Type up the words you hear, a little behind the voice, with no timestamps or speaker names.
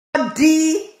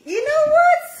Daddy, you know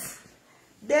what?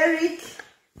 Derek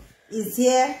is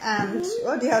here, and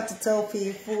what do you have to tell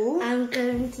people? I'm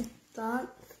going to dance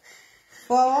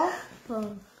For my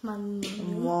mommy.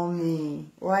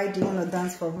 Mommy. Why do you want to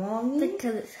dance for Mommy?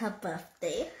 Because it's her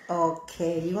birthday.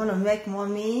 Okay, you want to make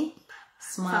Mommy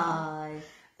smile.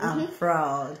 I'm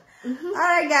proud.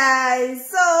 Alright guys,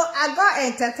 so I got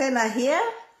an entertainer here.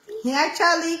 He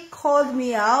actually called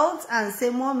me out and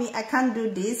said, Mommy, I can't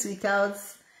do this without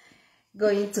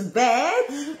going to bed.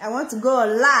 I want to go on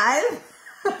live.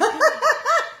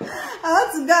 I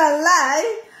want to go on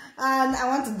live and I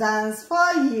want to dance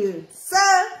for you.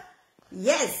 So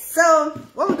yes, so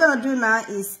what we're gonna do now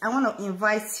is I want to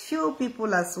invite few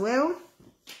people as well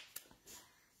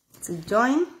to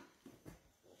join.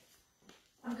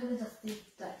 I'm gonna just do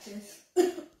stretches.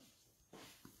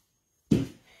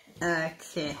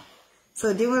 Okay,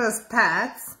 so do you want to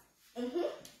start?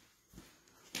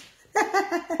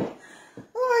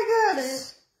 Oh my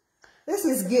gosh, this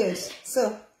is good.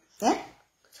 So, yeah,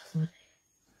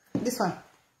 this one.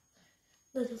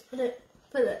 No, just put it.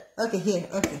 Okay, here.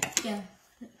 Okay. Yeah.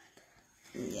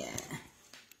 Yeah.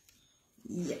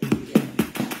 Yeah.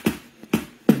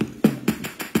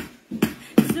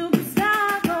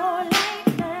 Superstar, go like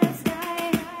the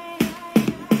sky.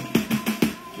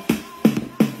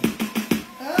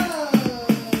 Oh.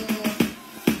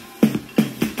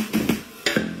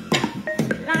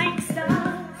 Like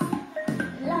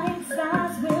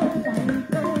stars will light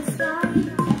the sky.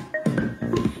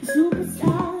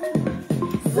 Superstar.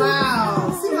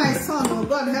 Wow. See my son. Oh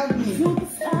God, help me.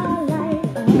 Superstar, light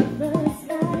up the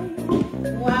sky.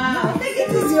 Wow. Take it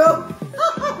easy, oh.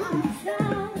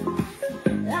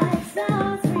 Like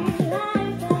stars will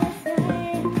light the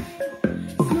sky.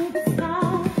 Superstar,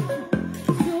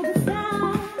 superstar,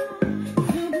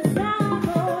 superstar,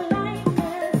 go like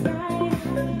the sky.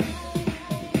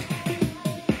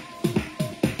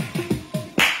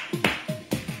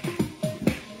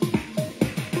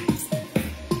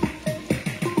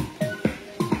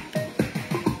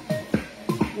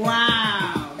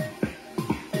 Wow.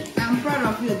 I'm proud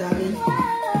of you, darling.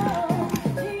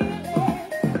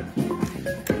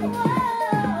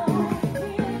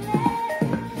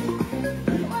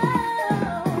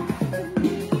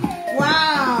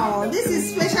 Wow. This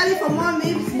is especially for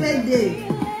Mommy's birthday.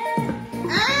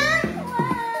 Ah,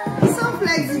 so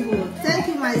flexible. Thank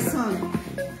you, my son.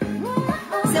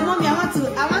 Say, Mommy, I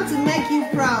want to make you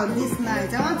proud this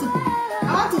night. I want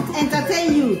to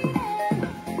entertain you.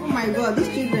 Oh my God, these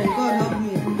children, God help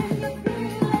me.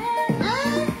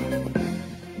 Ah.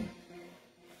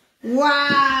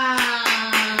 Wow.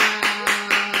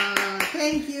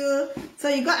 Thank you. So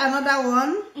you got another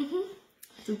one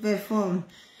to perform.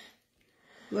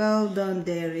 Well done,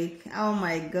 Derek. Oh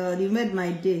my God, you made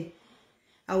my day.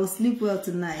 I will sleep well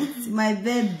tonight. My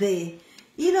birthday.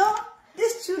 You know,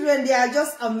 these children, they are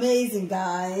just amazing,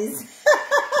 guys.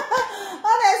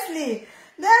 Honestly,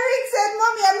 Derek said,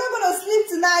 Mommy, I'm not going to sleep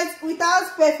tonight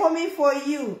without performing for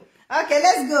you. Okay,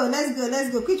 let's go.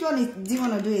 Which one do you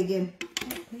want to do again?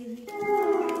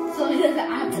 So there's an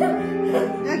actor.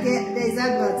 Okay, there is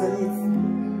advert on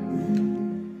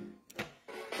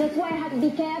That's why I had to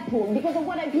be careful because of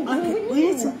what I've been doing Okay, with we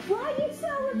you. need to- Why are you so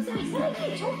obsessed? What are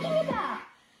you talking about?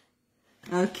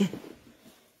 it. Okay.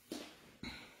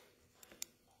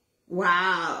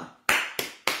 Wow.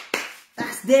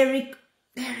 That's Derek.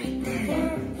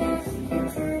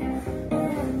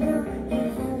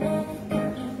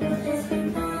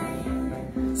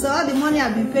 So all the money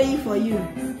I've been paying for you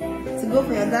to go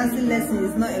for your dancing lesson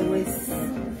is not a waste.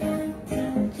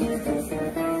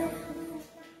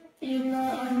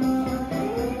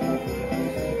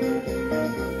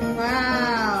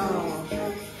 Wow.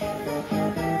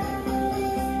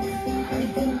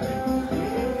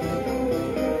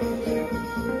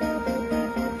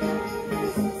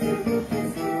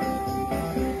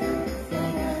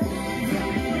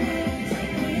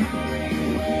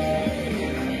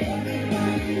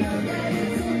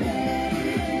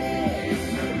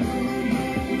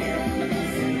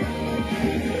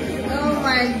 Oh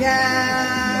my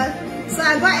God. So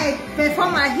I got a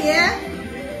performer here.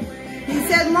 He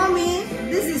said, Mommy,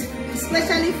 this is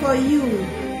especially for you.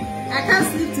 I can't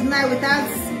sleep tonight without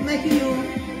making you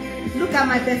look at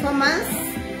my performance.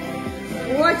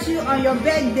 Watch you on your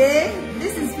birthday.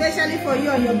 This is especially for you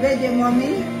on your birthday,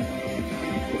 Mommy.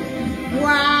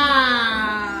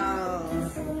 Wow.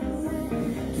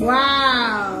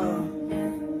 Wow.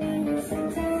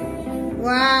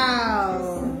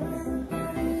 Wow.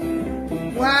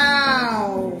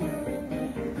 Wow.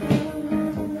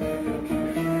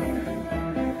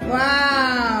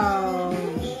 Wow.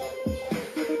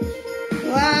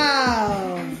 Wow.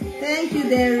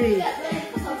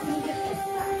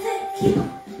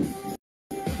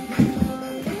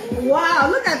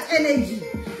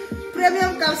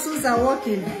 things are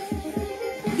working.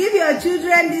 Give your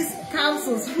children these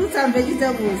capsules, fruits and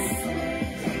vegetables.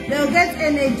 They'll get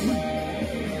energy.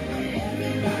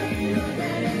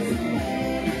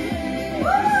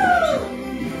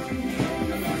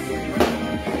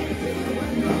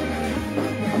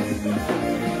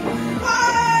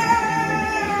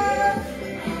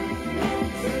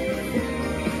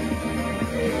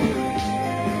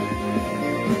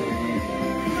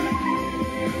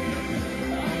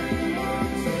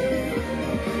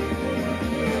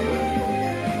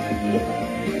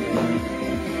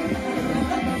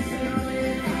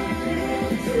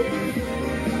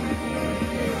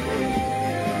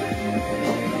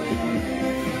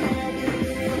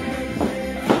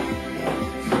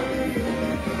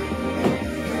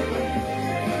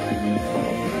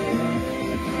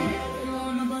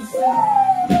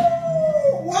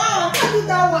 Wow, I can't do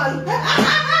that one.